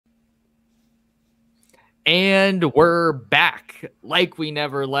And we're back like we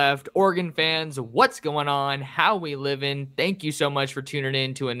never left. Oregon fans, what's going on? How we living? Thank you so much for tuning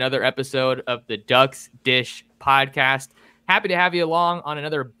in to another episode of the Ducks Dish podcast. Happy to have you along on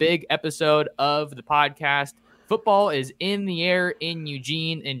another big episode of the podcast. Football is in the air in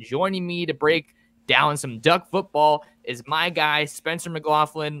Eugene, and joining me to break down some Duck football is my guy, Spencer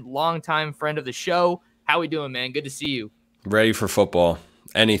McLaughlin, longtime friend of the show. How we doing, man? Good to see you. Ready for football.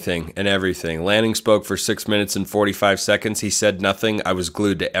 Anything and everything. Lanning spoke for 6 minutes and 45 seconds. He said nothing. I was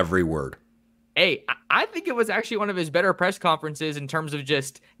glued to every word. Hey, I think it was actually one of his better press conferences in terms of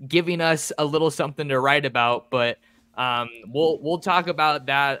just giving us a little something to write about. But we'll talk about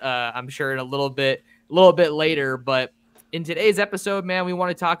that. I'm sure in a little bit later. But in today's episode, man, we want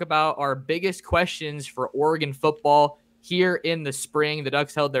to talk about our biggest questions for Oregon football here in the spring. The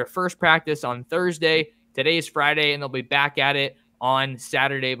Ducks held their first practice on Thursday. Today's Friday, and they'll be back at it on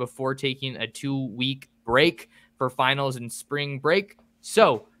Saturday before taking a 2-week break for finals and spring break.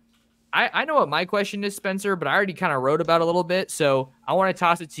 So I know what my question is, Spencer, but I already kind of wrote about it a little bit. So I want to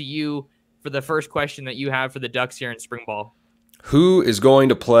toss it to you for the first question that you have for the Ducks here in spring ball. Who is going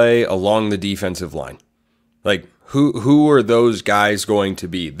to play along the defensive line? Like, who are those guys going to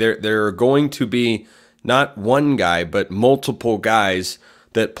be? There are going to be not one guy, but multiple guys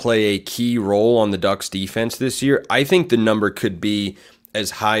that play a key role on the Ducks defense this year. I think the number could be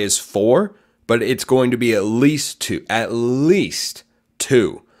as high as 4, but it's going to be at least two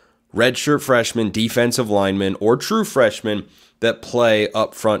redshirt freshmen, defensive linemen, or true freshmen that play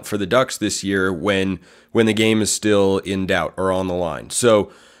up front for the Ducks this year when the game is still in doubt or on the line.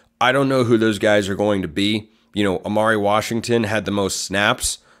 So I don't know who those guys are going to be. You know, Amari Washington had the most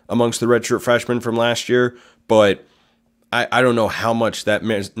snaps amongst the redshirt freshmen from last year, but I don't know how much that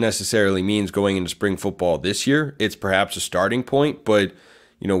necessarily means going into spring football this year. It's perhaps a starting point, but,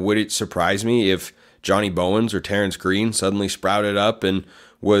 you know, would it surprise me if Johnny Bowens or Terrence Green suddenly sprouted up and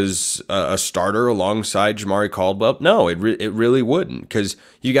was a starter alongside Jamari Caldwell? No, it really wouldn't, because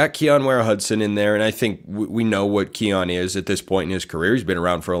you got Keon Ware-Hudson in there, and I think we know what Keon is at this point in his career. He's been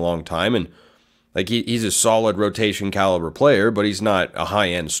around for a long time, and like he's a solid rotation caliber player, but he's not a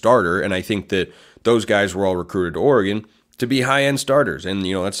high-end starter, and I think that those guys were all recruited to Oregon to be high-end starters. And,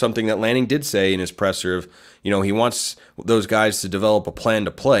 you know, that's something that Lanning did say in his presser of, you know, he wants those guys to develop a plan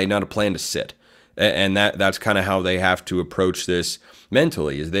to play, not a plan to sit. And that's kind of how they have to approach this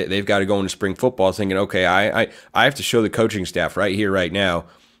mentally, is they've got to go into spring football thinking, okay, I have to show the coaching staff right here, right now,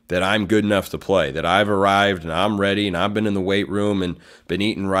 that I'm good enough to play, that I've arrived and I'm ready and I've been in the weight room and been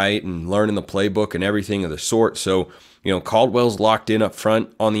eating right and learning the playbook and everything of the sort. So, you know, Caldwell's locked in up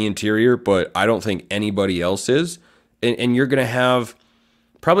front on the interior, but I don't think anybody else is. And you're going to have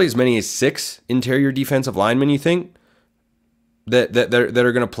probably as many as 6 interior defensive linemen, you think, that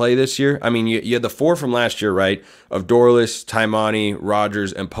are going to play this year? I mean, you had the 4 from last year, right, of Dorless, Taimani,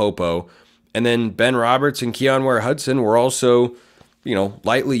 Rogers, and Popo. And then Ben Roberts and Keon Ware-Hudson were also, you know,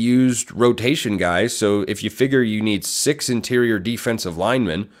 lightly used rotation guys. So if you figure you need 6 interior defensive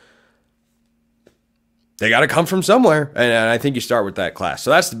linemen, they got to come from somewhere. And I think you start with that class.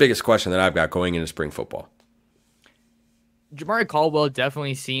 So that's the biggest question that I've got going into spring football. Jamari Caldwell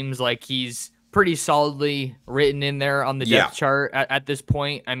definitely seems like he's pretty solidly written in there on the depth chart at this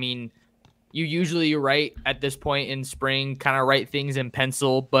point. I mean, you usually write at this point in spring, kind of write things in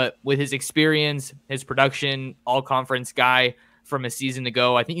pencil, but with his experience, his production, all-conference guy from a season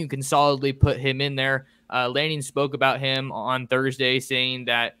ago, I think you can solidly put him in there. Lanning spoke about him on Thursday, saying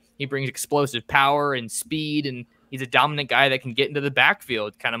that he brings explosive power and speed, and he's a dominant guy that can get into the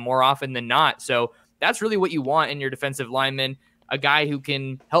backfield kind of more often than not. So that's really what you want in your defensive lineman, a guy who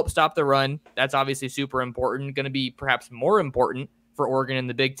can help stop the run. That's obviously super important, going to be perhaps more important for Oregon in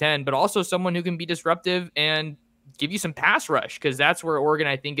the Big Ten, but also someone who can be disruptive and give you some pass rush, because that's where Oregon,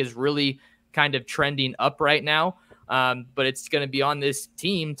 I think, is really kind of trending up right now. But it's going to be on this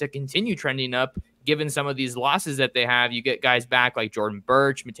team to continue trending up, given some of these losses that they have. You get guys back like Jordan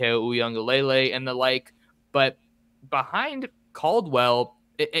Birch, Mateo Uyunglele, and the like. But behind Caldwell,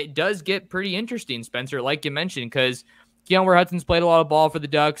 it does get pretty interesting, Spencer, like you mentioned, because Keon Ware-Hudson's played a lot of ball for the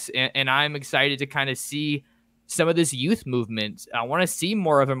Ducks, and I'm excited to kind of see some of this youth movement. I want to see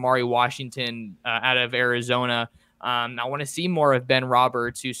more of Amari Washington out of Arizona. I want to see more of Ben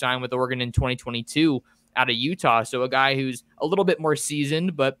Roberts, who signed with Oregon in 2022 out of Utah. So a guy who's a little bit more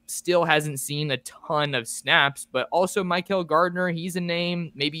seasoned, but still hasn't seen a ton of snaps. But also Michael Gardner, he's a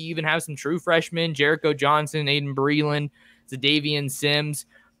name. Maybe even have some true freshmen, Jericho Johnson, Aiden Breland, Zadavian Sims.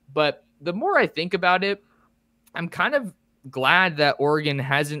 But the more I think about it, I'm kind of glad that Oregon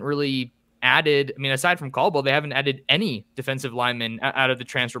hasn't really added. I mean, aside from Caldwell, they haven't added any defensive linemen out of the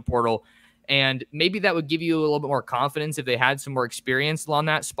transfer portal. And maybe that would give you a little bit more confidence if they had some more experience along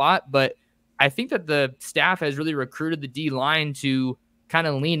that spot. But I think that the staff has really recruited the D line to kind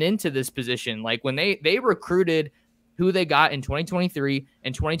of lean into this position. Like when they recruited who they got in 2023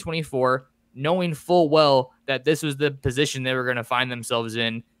 and 2024, knowing full well that this was the position they were going to find themselves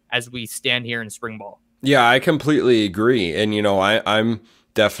in as we stand here in spring ball. Yeah, I completely agree. And, I'm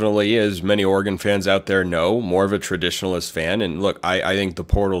definitely, as many Oregon fans out there know, more of a traditionalist fan. And look, I think the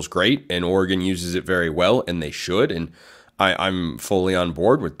portal's great and Oregon uses it very well, and they should. And I'm fully on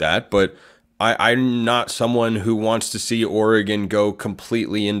board with that. But I'm not someone who wants to see Oregon go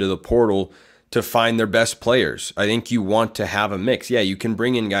completely into the portal to find their best players. I think you want to have a mix. Yeah, you can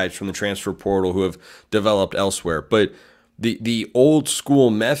bring in guys from the transfer portal who have developed elsewhere, but the old school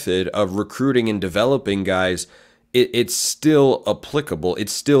method of recruiting and developing guys, it's still applicable.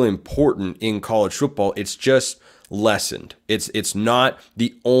 It's still important in college football. It's just lessened. It's not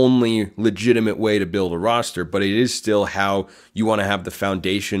the only legitimate way to build a roster, but it is still how you want to have the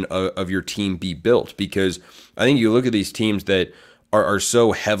foundation of your team be built. Because I think you look at these teams that are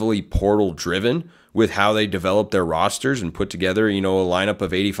so heavily portal driven with how they develop their rosters and put together, a lineup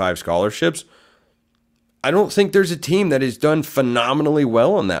of 85 scholarships. I don't think there's a team that has done phenomenally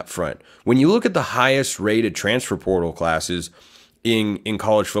well on that front. When you look at the highest rated transfer portal classes in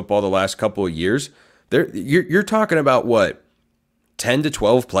college football the last couple of years, you're talking about what, 10 to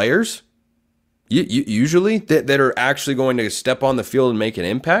 12 players usually that are actually going to step on the field and make an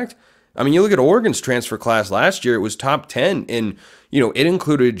impact. I mean, you look at Oregon's transfer class last year, it was top 10, and it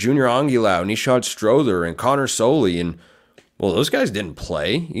included Junior Angulau, Nishad Strother, and Connor Soley, and well, those guys didn't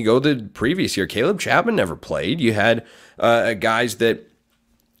play. You go the previous year, Caleb Chapman never played. You had guys that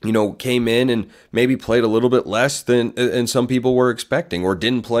came in and maybe played a little bit less than some people were expecting, or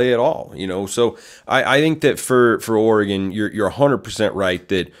didn't play at all. So I think that for Oregon, you're 100% right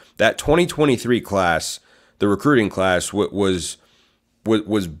that 2023 class, the recruiting class, was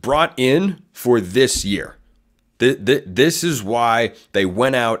brought in for this year. This is why they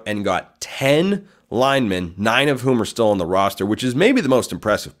went out and got 10 linemen, 9 of whom are still on the roster, which is maybe the most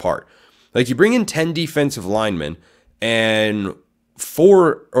impressive part. Like, you bring in 10 defensive linemen, and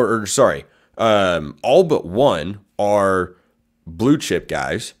all but one are blue chip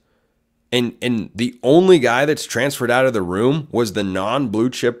guys. And the only guy that's transferred out of the room was the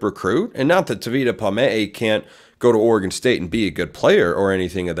non-blue chip recruit. And not that Tavita Pamee can't go to Oregon State and be a good player or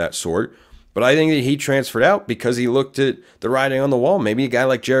anything of that sort, but I think that he transferred out because he looked at the writing on the wall. Maybe a guy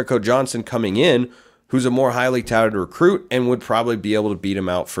like Jericho Johnson coming in, who's a more highly touted recruit and would probably be able to beat him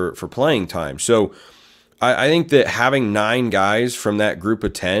out for playing time. So I think that having 9 guys from that group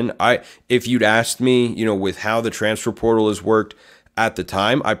of 10, if you'd asked me, with how the transfer portal has worked at the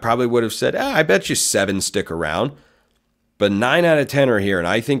time, I probably would have said, I bet you 7 stick around. But 9 out of 10 are here, and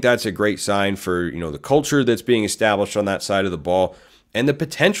I think that's a great sign for the culture that's being established on that side of the ball and the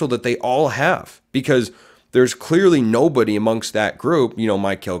potential that they all have, because there's clearly nobody amongst that group,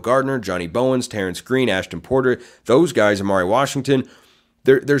 Michael Gardner, Johnny Bowens, Terrence Green, Ashton Porter, those guys, Amari Washington.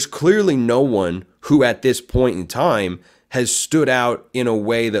 There's clearly no one who at this point in time has stood out in a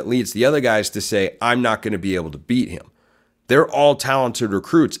way that leads the other guys to say, I'm not going to be able to beat him. They're all talented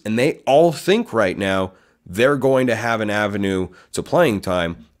recruits, and they all think right now they're going to have an avenue to playing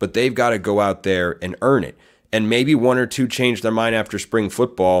time, but they've got to go out there and earn it. And maybe 1 or 2 change their mind after spring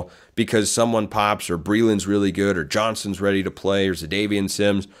football because someone pops, or Breland's really good, or Johnson's ready to play, or Zadavian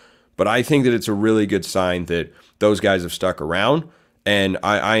Sims. But I think that it's a really good sign that those guys have stuck around. And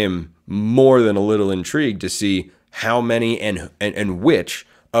I am more than a little intrigued to see how many and which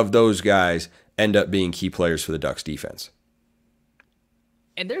of those guys end up being key players for the Ducks defense.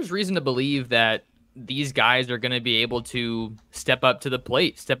 And there's reason to believe that these guys are going to be able to step up to the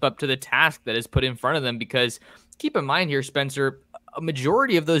plate, step up to the task that is put in front of them. Because keep in mind here, Spencer, a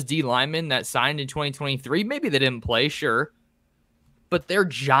majority of those D linemen that signed in 2023, maybe they didn't play, sure, but they're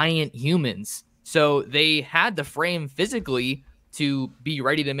giant humans. So they had the frame physically to be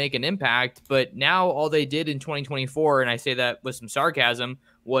ready to make an impact. But now all they did in 2024, and I say that with some sarcasm,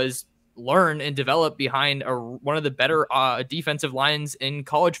 was learn and develop behind one of the better defensive lines in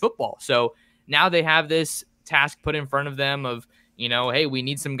college football. So now they have this task put in front of them of, hey, we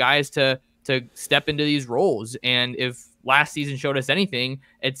need some guys to step into these roles. And if last season showed us anything,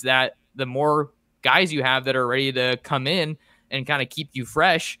 it's that the more guys you have that are ready to come in and kind of keep you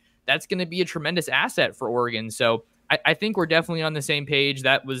fresh, that's going to be a tremendous asset for Oregon. So I think we're definitely on the same page.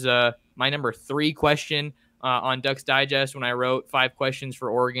 That was my number 3 question on Ducks Digest when I wrote 5 questions for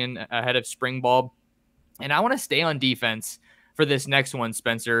Oregon ahead of spring ball. And I want to stay on defense for this next one,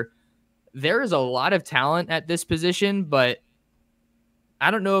 Spencer. There is a lot of talent at this position, but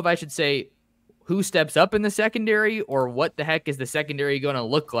I don't know if I should say who steps up in the secondary or what the heck is the secondary going to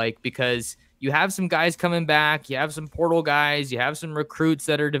look like, because you have some guys coming back, you have some portal guys, you have some recruits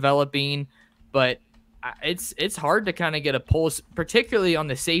that are developing, but it's hard to kind of get a pulse, particularly on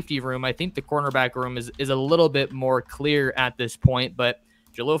the safety room. I think the cornerback room is a little bit more clear at this point, but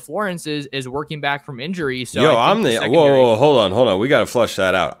Jalil Florence is working back from injury. So Yo, I think whoa, hold on. We got to flush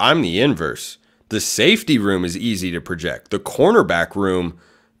that out. I'm the inverse. The safety room is easy to project. The cornerback room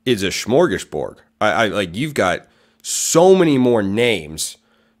is a smorgasbord. I like, you've got so many more names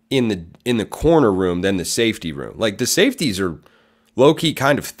in the corner room than the safety room. Like, the safeties are low key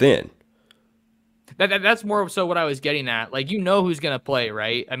kind of thin. That's more so what I was getting at. Like, who's gonna play,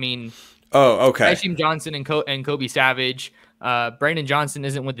 right? I mean, okay. Isham Johnson and Kobe Savage. Brandon Johnson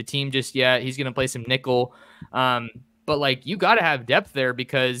isn't with the team just yet. He's gonna play some nickel. But like, you got to have depth there,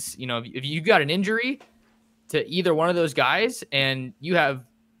 because if you got an injury to either one of those guys and you have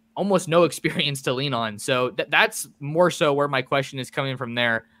almost no experience to lean on. So that's more so where my question is coming from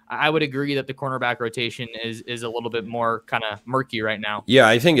there. I would agree that the cornerback rotation is a little bit more kind of murky right now. Yeah,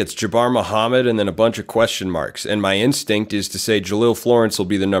 I think it's Jabbar Muhammad and then a bunch of question marks. And my instinct is to say Jalil Florence will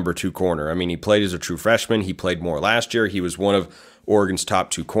be the number 2 corner. I mean, he played as a true freshman. He played more last year. He was one of Oregon's top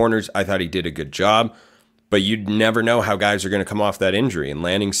 2 corners. I thought he did a good job. But you'd never know how guys are going to come off that injury. And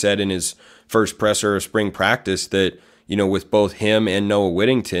Lanning said in his first presser of spring practice that, with both him and Noah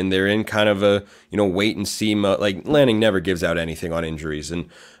Whittington, they're in kind of a, wait and see mode. Like, Lanning never gives out anything on injuries. And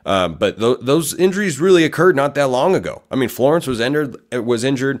but those injuries really occurred not that long ago. I mean, Florence was injured,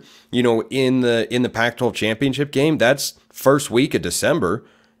 in the Pac-12 championship game. That's first week of December.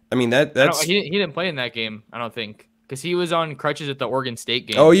 I mean, that's he didn't play in that game, I don't think, because he was on crutches at the Oregon State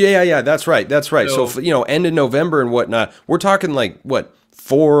game. Oh yeah, that's right. So end of November and whatnot. We're talking like what,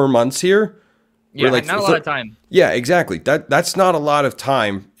 4 months here. Yeah, like, not a lot of time. Yeah, exactly. That's not a lot of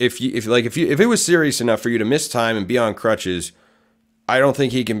time. If it was serious enough for you to miss time and be on crutches, I don't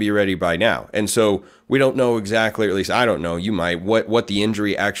think he can be ready by now. And so we don't know exactly, or at least I don't know, you might, what the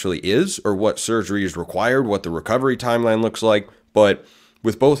injury actually is or what surgery is required, what the recovery timeline looks like. But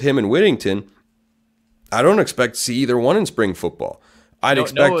with both him and Whittington, I don't expect to see either one in spring football.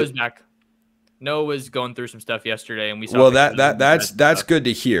 Expect Noah was back. Noah was going through some stuff yesterday, and we saw. Well, that's good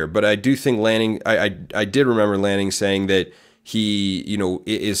to hear. But I do think Lanning. I did remember Lanning saying that he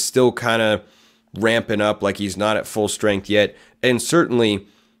is still kind of ramping up, like he's not at full strength yet. And certainly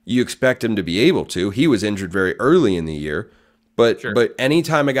you expect him to be able to. He was injured very early in the year, but sure. But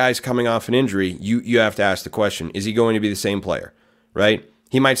anytime a guy's coming off an injury, you have to ask the question: is he going to be the same player? Right?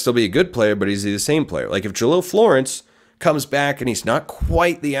 He might still be a good player, but is he the same player? Like, if Jalil Florence comes back and he's not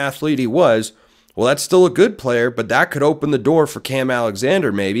quite the athlete he was, well, that's still a good player, but that could open the door for Cam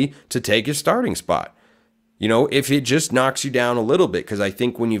Alexander maybe to take his starting spot. If it just knocks you down a little bit, because I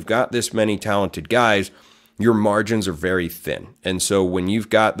think when you've got this many talented guys, your margins are very thin. And so when you've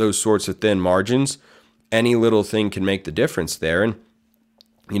got those sorts of thin margins, any little thing can make the difference there. And,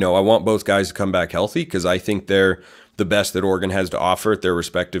 I want both guys to come back healthy, because I think they're the best that Oregon has to offer at their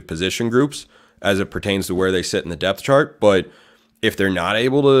respective position groups as it pertains to where they sit in the depth chart. But if they're not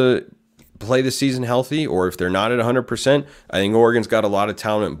able to play the season healthy, or if they're not at 100%, I think Oregon's got a lot of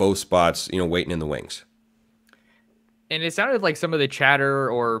talent in both spots, waiting in the wings. And it sounded like some of the chatter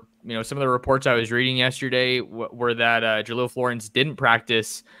or, some of the reports I was reading yesterday were that Jalil Florence didn't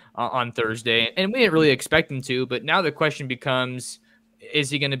practice on Thursday, and we didn't really expect him to. But now the question becomes,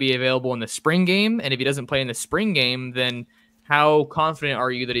 is he going to be available in the spring game? And if he doesn't play in the spring game, then how confident are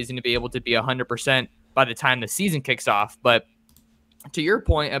you that he's going to be able to be 100% by the time the season kicks off? But to your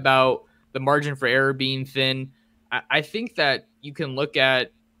point about the margin for error being thin, I think that you can look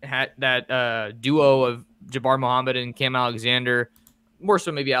at that duo of Jabbar Muhammad and Cam Alexander, more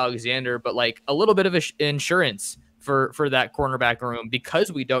so maybe Alexander, but like a little bit of insurance for that cornerback room,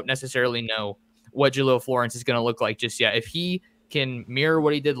 because we don't necessarily know what Jalil Florence is going to look like just yet. If he can mirror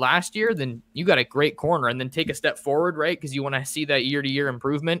what he did last year, then you got a great corner, and then take a step forward, right? Because you want to see that year-to-year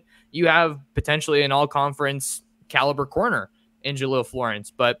improvement. You have potentially an all-conference caliber corner in Jalil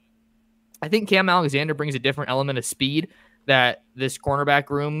Florence, but I think Cam Alexander brings a different element of speed that this cornerback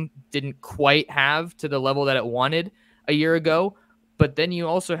room didn't quite have to the level that it wanted a year ago. But then you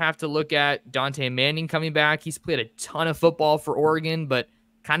also have to look at Dante Manning coming back. He's played a ton of football for Oregon, but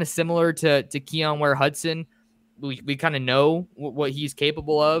kind of similar to Keon Ware-Hudson. We kind of know what he's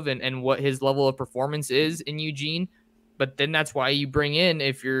capable of and what his level of performance is in Eugene. But then that's why you bring in,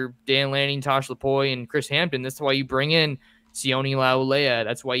 if you're Dan Lanning, Tosh Lapoy, and Chris Hampton, that's why you bring in Sione Laulea.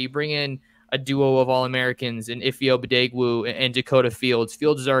 That's why you bring in a duo of All-Americans and Ife Obadegwu and Dakota Fields.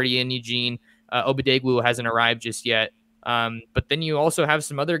 Fields is already in Eugene. Obadegwu hasn't arrived just yet. But then you also have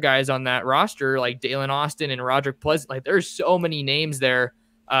some other guys on that roster like Dalen Austin and Roderick Pleasant. Like there's so many names there.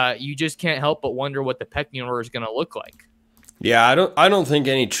 You just can't help but wonder what the pecking order is going to look like. Yeah, I don't think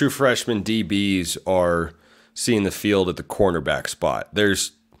any true freshman DBs are seeing the field at the cornerback spot.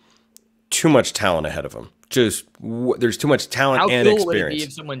 There's too much talent ahead of them. There's too much talent and experience. How cool would it be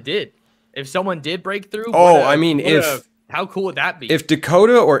if someone did? If someone did break through? How cool would that be? If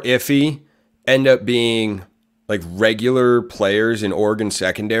Dakota or Iffy end up being like regular players in Oregon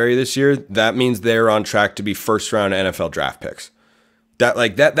secondary this year, that means they're on track to be first round NFL draft picks.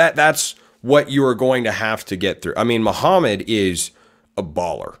 That's what you are going to have to get through. I mean, Muhammad is a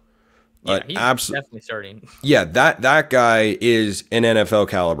baller. Yeah, he's definitely starting. Yeah, that guy is an NFL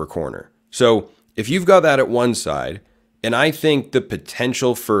caliber corner. So if you've got that at one side, and I think the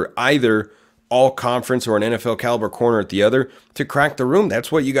potential for either all conference or an NFL caliber corner at the other to crack the room,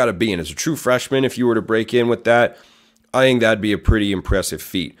 that's what you got to be. And as a true freshman, if you were to break in with that, I think that'd be a pretty impressive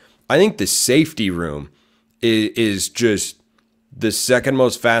feat. I think the safety room is just the second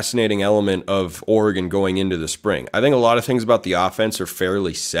most fascinating element of Oregon going into the spring. I think a lot of things about the offense are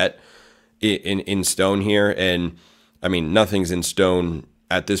fairly set in stone here. And I mean, nothing's in stone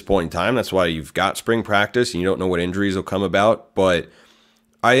at this point in time. That's why you've got spring practice and you don't know what injuries will come about. But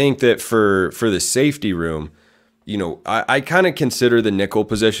I think that for the safety room, you know, I kind of consider the nickel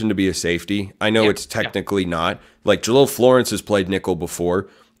position to be a safety. I know it's technically not. Like Jalil Florence has played nickel before.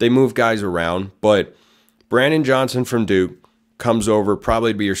 They move guys around, but Brandon Johnson from Duke comes over,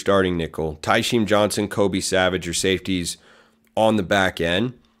 probably to be your starting nickel. Tyshim Johnson, Kobe Savage, your safeties on the back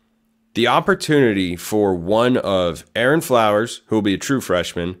end. The opportunity for one of Aaron Flowers, who will be a true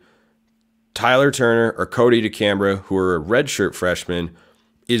freshman, Tyler Turner, or Cody DeCambra, who are a redshirt freshman,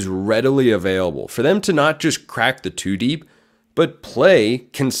 is readily available. For them to not just crack the two deep, but play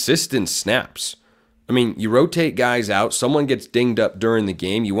consistent snaps. I mean, you rotate guys out, someone gets dinged up during the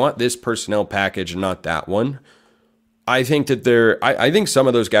game, you want this personnel package and not that one. I think that I think some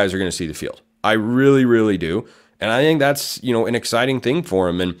of those guys are going to see the field. I really, really do. And I think that's, you know, an exciting thing for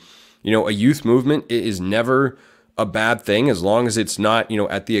them. And, you know, a youth movement is never a bad thing as long as it's not, you know,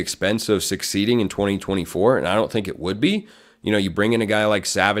 at the expense of succeeding in 2024. And I don't think it would be. You know, you bring in a guy like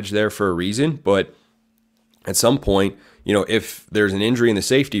Savage there for a reason, but at some point, you know, if there's an injury in the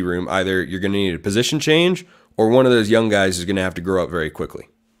safety room, either you're going to need a position change or one of those young guys is going to have to grow up very quickly.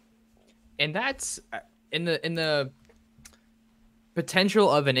 And that's in the potential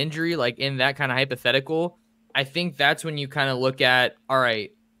of an injury, like in that kind of hypothetical, I think that's when you kind of look at, all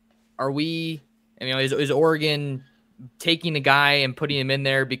right, are we, you know, is Oregon taking a guy and putting him in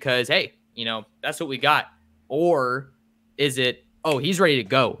there because, hey, you know, that's what we got? Or is it, oh, he's ready to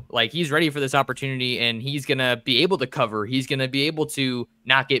go. Like he's ready for this opportunity and he's going to be able to cover. He's going to be able to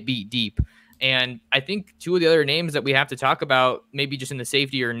not get beat deep. And I think two of the other names that we have to talk about, maybe just in the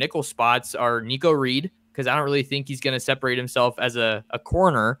safety or nickel spots, are Nico Reed, because I don't really think he's going to separate himself as a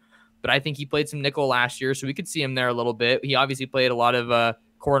corner, but I think he played some nickel last year, so we could see him there a little bit. He obviously played a lot of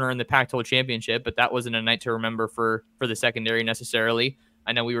corner in the Pac-12 championship, but that wasn't a night to remember for the secondary necessarily.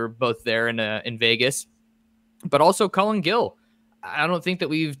 I know we were both there in Vegas. But also Cullen Gill. I don't think that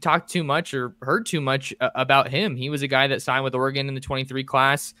we've talked too much or heard too much about him. He was a guy that signed with Oregon in the 23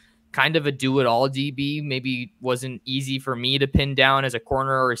 class, kind of a do-it-all DB. Maybe wasn't easy for me to pin down as a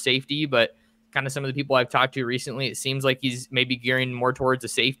corner or a safety, but kind of some of the people I've talked to recently, it seems like he's maybe gearing more towards a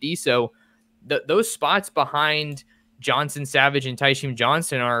safety. So those spots behind Johnson, Savage, and Tyshim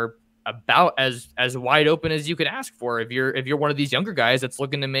Johnson are about as wide open as you could ask for if you're one of these younger guys that's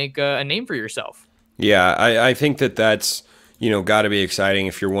looking to make a name for yourself. Yeah, I think that's, you know, got to be exciting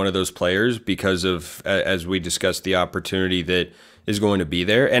if you're one of those players because of, as we discussed, the opportunity that is going to be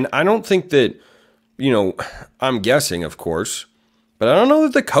there. And I don't think that, you know, I'm guessing, of course, but I don't know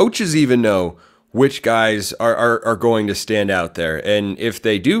that the coaches even know which guys are going to stand out there. And if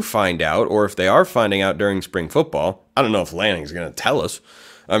they do find out, or if they are finding out during spring football, I don't know if Lanning's going to tell us.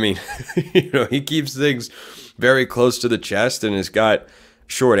 I mean, you know, he keeps things very close to the chest and has got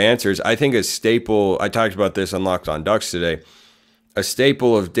short answers. I think a staple, I talked about this on Locked On Ducks today, a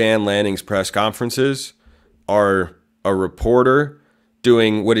staple of Dan Lanning's press conferences are a reporter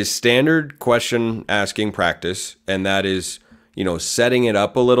doing what is standard question asking practice, and that is, you know, setting it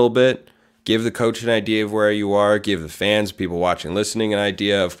up a little bit, give the coach an idea of where you are, give the fans, people watching, listening, an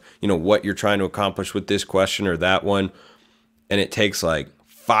idea of, you know, what you're trying to accomplish with this question or that one, and it takes like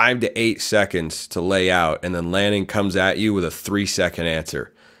 5 to 8 seconds to lay out, and then Lanning comes at you with a 3-second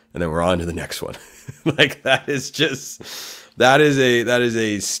answer, and then we're on to the next one. Like that is a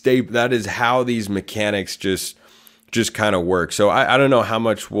staple. That is how these mechanics just kind of work. So I don't know how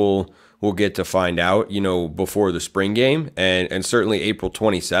much we'll we'll get to find out, before the spring game. And certainly April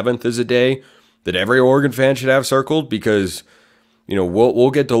 27th is a day that every Oregon fan should have circled, because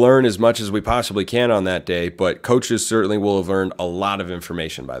we'll get to learn as much as we possibly can on that day, but coaches certainly will have learned a lot of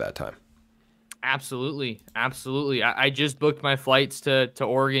information by that time. Absolutely. I just booked my flights to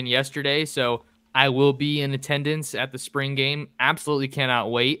Oregon yesterday, so I will be in attendance at the spring game. Absolutely cannot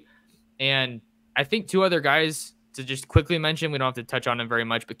wait. And I think two other guys to just quickly mention, we don't have to touch on him very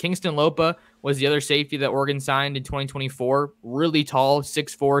much, but Kingston Lopa was the other safety that Oregon signed in 2024. Really tall,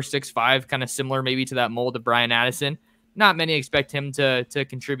 6'4", 6'5", kind of similar maybe to that mold of Brian Addison. Not many expect him to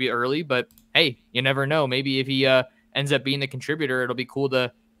contribute early, but hey, you never know. Maybe if he ends up being the contributor, it'll be cool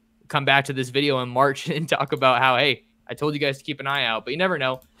to come back to this video in March and talk about how, hey, I told you guys to keep an eye out, but you never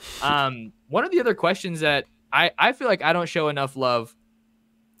know. One of the other questions that I feel like I don't show enough love,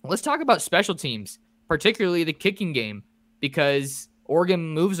 let's talk about special teams, particularly the kicking game, because Oregon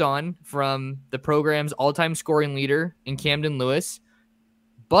moves on from the program's all-time scoring leader in Camden Lewis,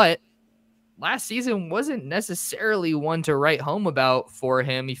 but last season wasn't necessarily one to write home about for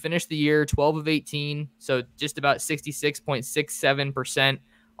him. He finished the year 12 of 18, so just about 66.67%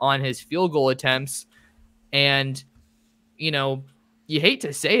 on his field goal attempts. And, you hate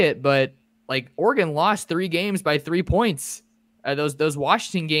to say it, but like Oregon lost 3 games by 3 points. Those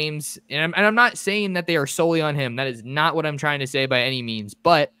Washington games, and I'm not saying that they are solely on him. That is not what I'm trying to say by any means,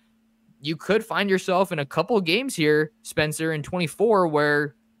 but you could find yourself in a couple of games here, Spencer, in 24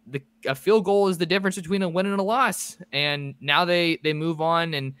 where a field goal is the difference between a win and a loss. And now they move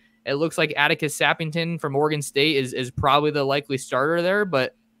on, and it looks like Atticus Sappington from Oregon State is probably the likely starter there.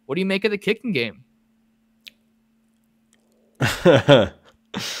 But what do you make of the kicking game?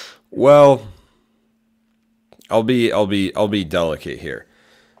 Well, I'll be delicate here.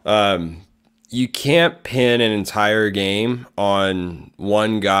 You can't pin an entire game on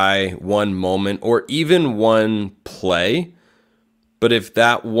one guy, one moment, or even one play. But if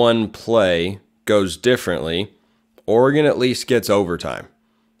that one play goes differently, Oregon at least gets overtime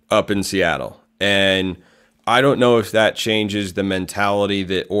up in Seattle. And I don't know if that changes the mentality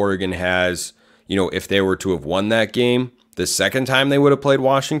that Oregon has, if they were to have won that game the second time they would have played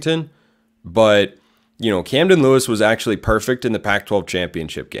Washington. But, Camden Lewis was actually perfect in the Pac-12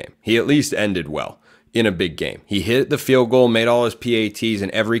 championship game. He at least ended well in a big game. He hit the field goal, made all his PATs,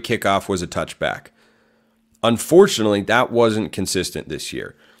 and every kickoff was a touchback. Unfortunately, that wasn't consistent this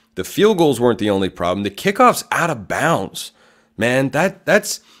year. The field goals weren't the only problem. The kickoffs out of bounds, man,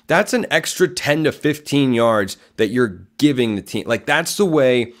 that's an extra 10 to 15 yards that you're giving the team. Like, that's the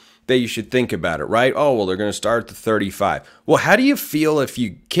way that you should think about it, right? Oh, well, they're going to start at the 35. Well, how do you feel if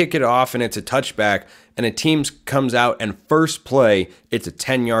you kick it off and it's a touchback and a team comes out and first play, it's a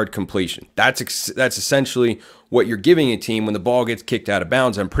 10-yard completion? That's essentially what you're giving a team when the ball gets kicked out of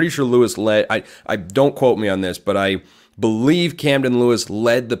bounds. I'm pretty sure Lewis led, I don't quote me on this, but I believe Camden Lewis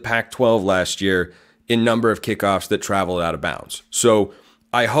led the Pac-12 last year in number of kickoffs that traveled out of bounds. So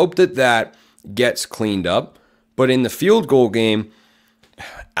I hope that gets cleaned up. But in the field goal game,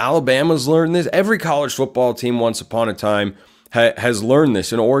 Alabama's learned this. Every college football team once upon a time has learned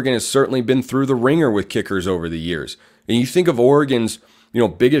this, and Oregon has certainly been through the ringer with kickers over the years. And you think of Oregon's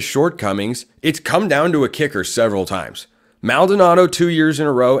biggest shortcomings, it's come down to a kicker several times. Maldonado 2 years in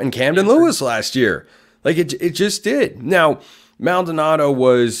a row, and Camden Lewis last year. Like, it just did. Now, Maldonado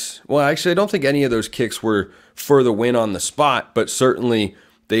was, well, actually, I don't think any of those kicks were for the win on the spot, but certainly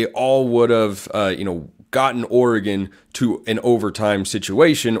they all would have, gotten Oregon to an overtime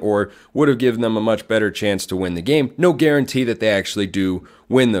situation, or would have given them a much better chance to win the game. No guarantee that they actually do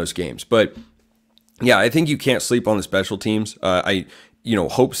win those games. But yeah, I think you can't sleep on the special teams. I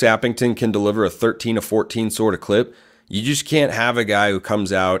hope Sappington can deliver a 13 to 14 sort of clip. You just can't have a guy who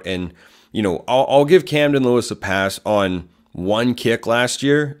comes out and, I'll give Camden Lewis a pass on one kick last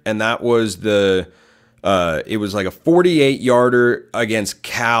year, and that was it was like a 48-yarder against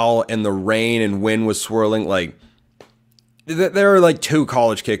Cal, and the rain and wind was swirling. Like, there are like 2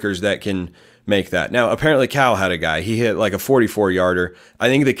 college kickers that can make that. Now, apparently Cal had a guy. He hit like a 44-yarder. I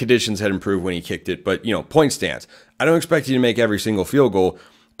think the conditions had improved when he kicked it, but, point stands. I don't expect you to make every single field goal,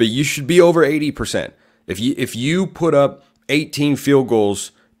 but you should be over 80%. If you put up 18 field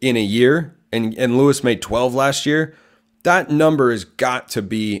goals in a year, and Lewis made 12 last year, that number has got to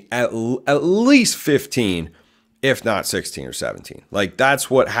be at least 15, if not 16 or 17. Like, that's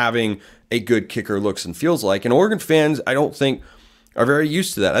what having a good kicker looks and feels like. And Oregon fans, I don't think, are very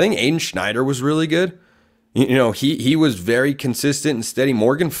used to that. I think Aiden Schneider was really good. He was very consistent and steady.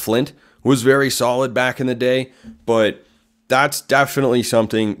 Morgan Flint was very solid back in the day, but that's definitely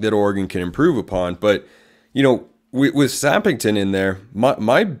something that Oregon can improve upon. But, with Sappington in there,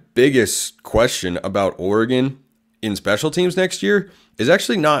 my biggest question about Oregon in special teams next year is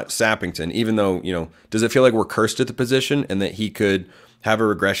actually not Sappington, even though, does it feel like we're cursed at the position and that he could have a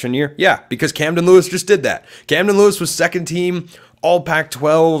regression year? Yeah, because Camden Lewis just did that. Camden Lewis was second team all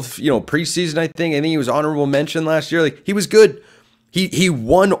Pac-12, preseason, I think. I think he was honorable mention last year. Like, he was good. He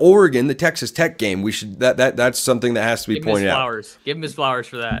won Oregon the Texas Tech game. We should that's something that has to be pointed out. Give him his flowers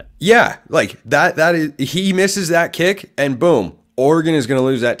for that. Yeah, like that is, he misses that kick and boom, Oregon is going to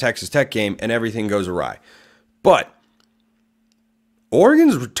lose that Texas Tech game and everything goes awry. But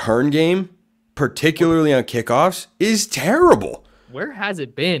Oregon's return game, particularly on kickoffs, is terrible. Where has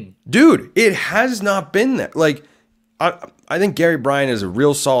it been? Dude, it has not been there. Like, I think Gary Bryant is a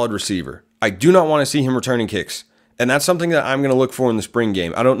real solid receiver. I do not want to see him returning kicks. And that's something that I'm going to look for in the spring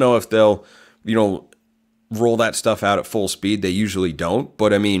game. I don't know if they'll, roll that stuff out at full speed. They usually don't.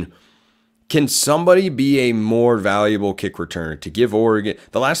 But, I mean, can somebody be a more valuable kick returner to give Oregon?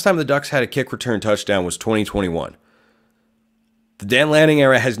 The last time the Ducks had a kick return touchdown was 2021. The Dan Lanning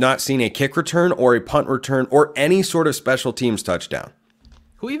era has not seen a kick return or a punt return or any sort of special teams touchdown.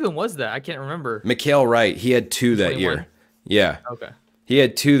 Who even was that? I can't remember. Mikhail Wright. He had 2 that 21? Year. Yeah. Okay. He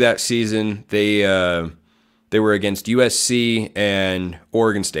had 2 that season. They were against USC and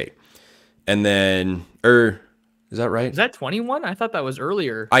Oregon State. And then, is that right? Is that 21? I thought that was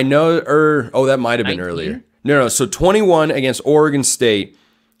earlier. I know, that might have been 19? Earlier. No. So 21 against Oregon State.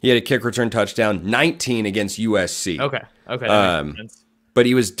 He had a kick return touchdown. 19 against USC. Okay. That makes sense. But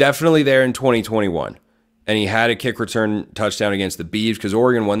he was definitely there in 2021. And he had a kick return touchdown against the Beavs because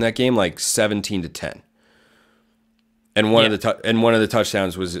Oregon won that game like 17-10. And one of the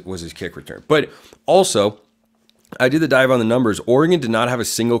touchdowns was his kick return. But also, I did the dive on the numbers. Oregon did not have a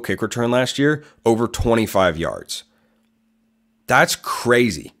single kick return last year over 25 yards. That's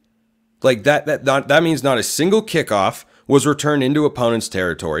crazy. Like that means not a single kickoff was returned into opponent's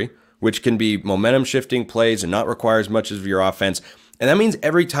territory, which can be momentum shifting plays and not require as much of your offense. And that means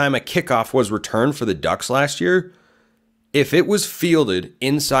every time a kickoff was returned for the Ducks last year, if it was fielded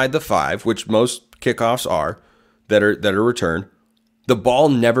inside the 5, which most kickoffs are that are returned, the ball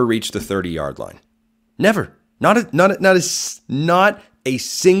never reached the 30-yard line. Never. Not a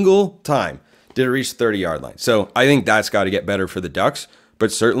single time did it reach the 30-yard line. So I think that's got to get better for the Ducks.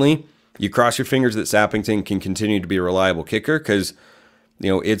 But certainly, you cross your fingers that Sappington can continue to be a reliable kicker because,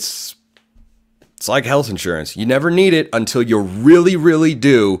 it's like health insurance. You never need it until you really, really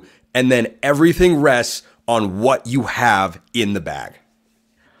do, and then everything rests on what you have in the bag.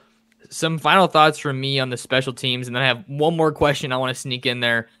 Some final thoughts from me on the special teams, and then I have one more question I want to sneak in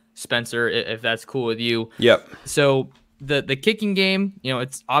there, Spencer, if that's cool with you. Yep. So the kicking game,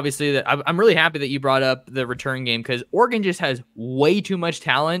 it's obviously that I'm really happy that you brought up the return game because Oregon just has way too much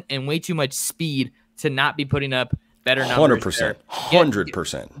talent and way too much speed to not be putting up better numbers. 100%.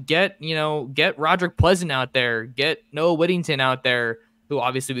 100%. Get Roderick Pleasant out there. Get Noah Whittington out there, who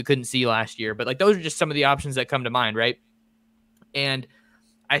obviously we couldn't see last year. But those are just some of the options that come to mind, right? And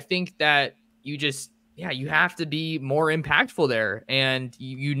I think that you have to be more impactful there, and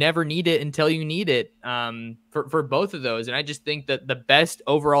you never need it until you need it for both of those. And I just think that the best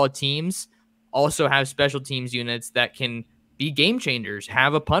overall teams also have special teams units that can be game changers,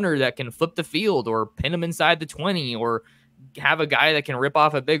 have a punter that can flip the field or pin them inside the 20 or have a guy that can rip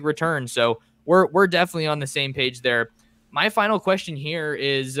off a big return. So we're definitely on the same page there. My final question here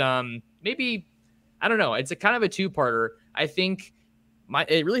is maybe, I don't know, it's a kind of a two-parter. I think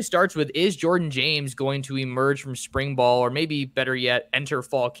it really starts with, is Jordan James going to emerge from spring ball, or maybe better yet, enter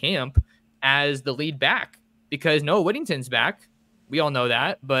fall camp as the lead back? Because Noah Whittington's back. We all know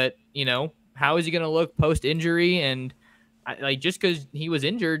that. But, how is he going to look post-injury? And just because he was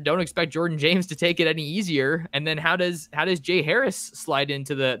injured, don't expect Jordan James to take it any easier. And then how does Jay Harris slide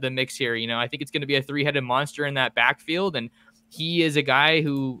into the mix here? I think it's going to be a 3-headed monster in that backfield. And he is a guy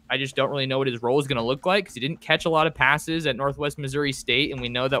who I just don't really know what his role is going to look like because he didn't catch a lot of passes at Northwest Missouri State. And we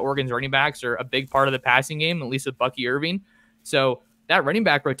know that Oregon's running backs are a big part of the passing game, at least with Bucky Irving. So that running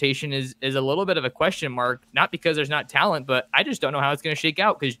back rotation is a little bit of a question mark, not because there's not talent, but I just don't know how it's going to shake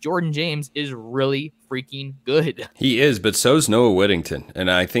out because Jordan James is really freaking good. He is, but so's Noah Whittington. And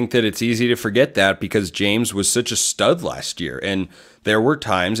I think that it's easy to forget that because James was such a stud last year. And there were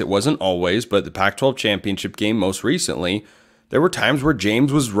times, it wasn't always, but the Pac-12 championship game most recently, there were times where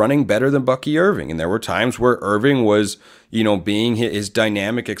James was running better than Bucky Irving. And there were times where Irving was, being his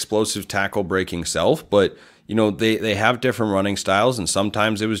dynamic, explosive tackle-breaking self. But, they have different running styles. And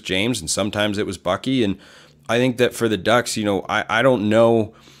sometimes it was James and sometimes it was Bucky. And I think that for the Ducks, I don't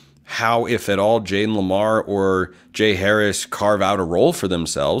know how, if at all, Jaden Lamar or Jay Harris carve out a role for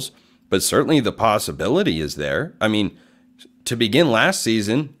themselves. but certainly the possibility is there. I mean, to begin last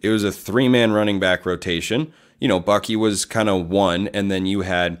season, it was a 3-man running back rotation. You know, Bucky was kind of one, and then you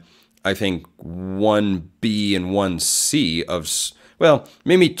had, I think, 1B and 1C of, well,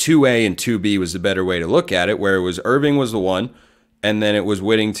 maybe 2A and 2B was the better way to look at it, where it was Irving was the one, and then it was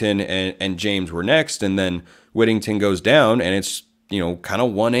Whittington and James were next, and then Whittington goes down, and it's, you know, kind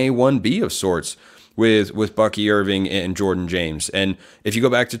of 1A, 1B of sorts with Bucky Irving and Jordan James. And if you go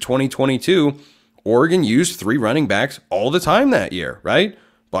back to 2022, Oregon used 3 running backs all the time that year, right?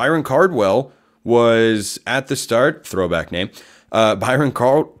 Byron Cardwell was at the start, throwback name. Byron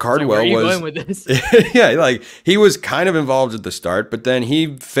Cardwell where are you was going with this? yeah, like he was kind of involved at the start, but then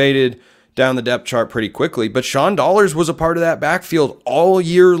he faded down the depth chart pretty quickly. But Sean Dollars was a part of that backfield all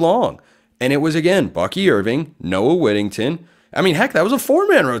year long. And it was, again, Bucky Irving, Noah Whittington. I mean, heck, that was a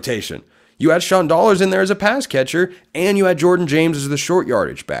 4-man rotation. You had Sean Dollars in there as a pass catcher, and you had Jordan James as the short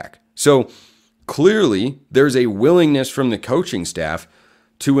yardage back. So clearly, there's a willingness from the coaching staff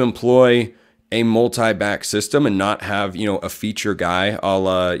to employ a multi-back system and not have, you know, a feature guy a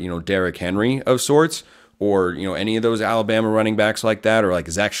la, you know, Derrick Henry of sorts, or, you know, any of those Alabama running backs like that, or like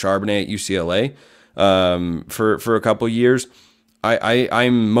Zach Charbonnet at UCLA for a couple years.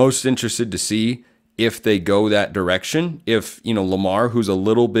 I'm most interested to see if they go that direction. If, you know, Lamar, who's a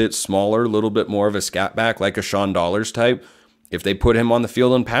little bit smaller, a little bit more of a scat back, like a Sean Dollars type, if they put him on the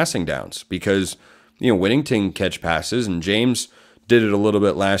field on passing downs, because, you know, Whittington catch passes and James did it a little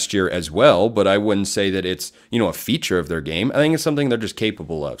bit last year as well, but I wouldn't say that it's, you know, a feature of their game. I think it's something they're just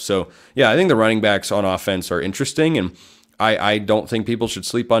capable of. So yeah, I think the running backs on offense are interesting, and I don't think people should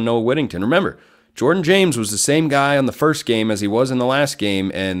sleep on Noah Whittington. Remember, Jordan James was the same guy on the first game as he was in the last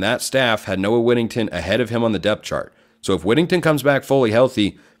game, and that staff had Noah Whittington ahead of him on the depth chart. So if Whittington comes back fully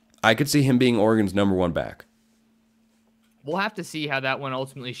healthy, I could see him being Oregon's #1 back. We'll have to see how that one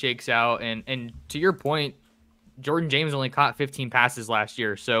ultimately shakes out. And to your point, Jordan James only caught 15 passes last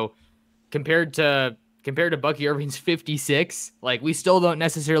year. So compared to Bucky Irving's 56, like, we still don't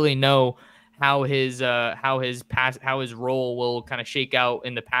necessarily know how his role will kind of shake out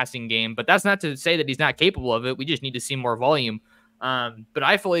in the passing game. But that's not to say that he's not capable of it. We just need to see more volume. But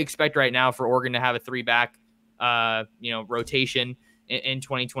I fully expect right now for Oregon to have a 3-back rotation in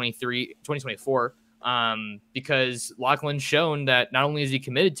 2024. Because Laughlin's shown that not only is he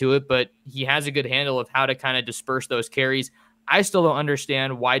committed to it, but he has a good handle of how to kind of disperse those carries. I still don't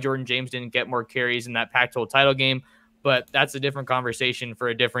understand why Jordan James didn't get more carries in that Pac-12 title game, but that's a different conversation for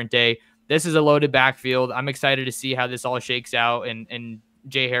a different day. This is a loaded backfield. I'm excited to see how this all shakes out, and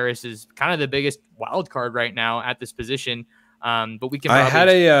Jay Harris is kind of the biggest wild card right now at this position. But we can. I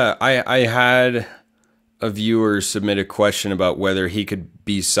had a viewer submit a question about whether he could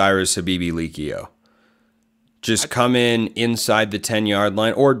be Cyrus Habibi-Likio. Just come in inside the 10-yard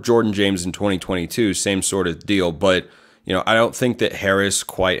line, or Jordan James in 2022, same sort of deal. But, you know, I don't think that Harris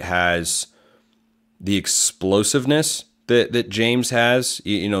quite has the explosiveness that James has,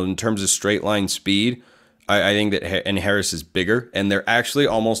 you know, in terms of straight line speed. I think that and Harris is bigger, and they're actually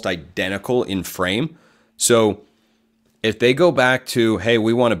almost identical in frame. So if they go back to, hey,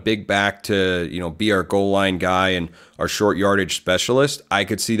 we want a big back to, you know, be our goal line guy and our short yardage specialist, I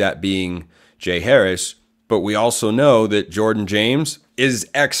could see that being Jay Harris. But we also know that Jordan James is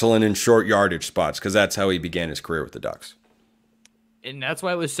excellent in short yardage spots, because that's how he began his career with the Ducks. And that's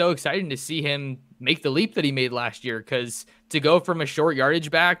why it was so exciting to see him make the leap that he made last year, because to go from a short yardage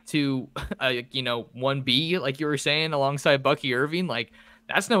back to, 1B, like you were saying, alongside Bucky Irving, like,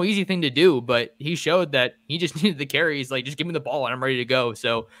 that's no easy thing to do, but he showed that he just needed the carries. Like, just give me the ball and I'm ready to go.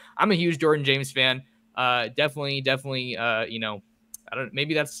 So I'm a huge Jordan James fan. Definitely, I don't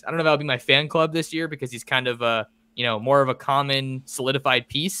know if that'll be my fan club this year, because he's kind of more of a common solidified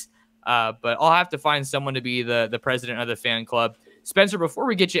piece. But I'll have to find someone to be the president of the fan club. Spencer, before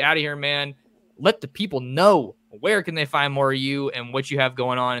we get you out of here, man, let the people know, where can they find more of you and what you have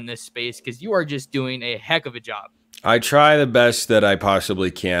going on in this space, because you are just doing a heck of a job. I try the best that I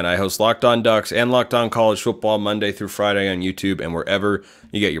possibly can. I host Locked On Ducks and Locked On College Football Monday through Friday on YouTube and wherever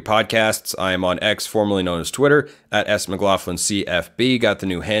you get your podcasts. I am on X, formerly known as Twitter, at @McLaughlinCFB. Got the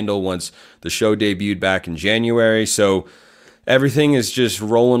new handle once the show debuted back in January. So everything is just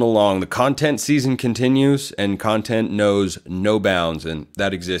rolling along. The content season continues, and content knows no bounds, and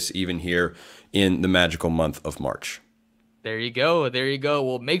that exists even here in the magical month of March. There you go.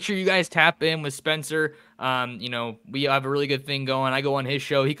 Well, make sure you guys tap in with Spencer. We have a really good thing going. I go on his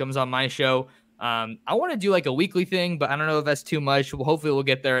show. He comes on my show. I want to do like a weekly thing, but I don't know if that's too much. Hopefully we'll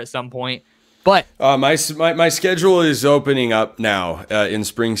get there at some point. But my schedule is opening up now in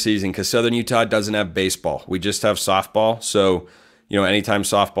spring season, because Southern Utah doesn't have baseball. We just have softball. So, anytime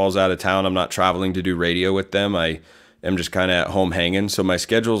softball's out of town, I'm not traveling to do radio with them. I am just kind of at home hanging. So my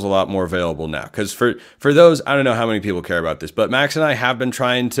schedule's a lot more available now. Because for those, I don't know how many people care about this, but Max and I have been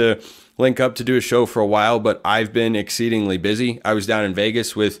trying to link up to do a show for a while, but I've been exceedingly busy. I was down in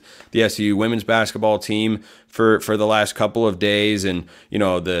Vegas with the SU women's basketball team for the last couple of days. And,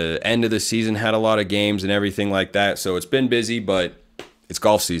 the end of the season had a lot of games and everything like that. So it's been busy, but it's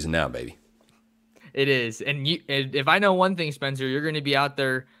golf season now, baby. It is. And if I know one thing, Spencer, you're going to be out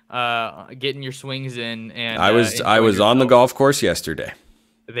there getting your swings in. And I was on the golf course yesterday.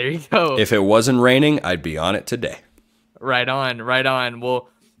 There you go. If it wasn't raining, I'd be on it today. Right on, right on. Well,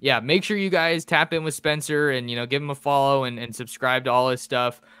 yeah, make sure you guys tap in with Spencer and, give him a follow and subscribe to all his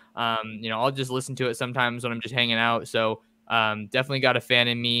stuff. I'll just listen to it sometimes when I'm just hanging out. So definitely got a fan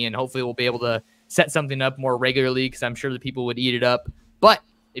in me, and hopefully we'll be able to set something up more regularly, because I'm sure the people would eat it up. But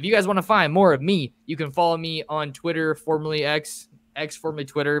if you guys want to find more of me, you can follow me on Twitter, formerly X, formerly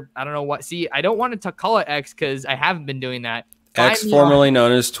Twitter. I don't know what. See, I don't want to call it X because I haven't been doing that. X, formerly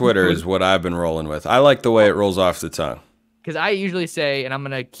known as Twitter, is what I've been rolling with. I like the way it rolls off the tongue. Because I usually say, and I'm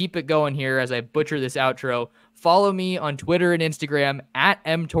going to keep it going here as I butcher this outro, follow me on Twitter and Instagram at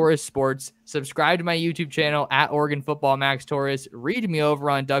mtorresports. Subscribe to my YouTube channel at Oregon Football Max Torres. Read me over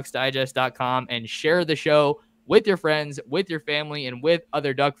on ducksdigest.com and share the show with your friends, with your family, and with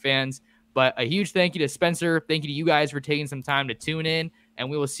other Duck fans. But a huge thank you to Spencer. Thank you to you guys for taking some time to tune in. And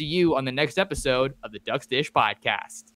we will see you on the next episode of the Ducks Dish Podcast.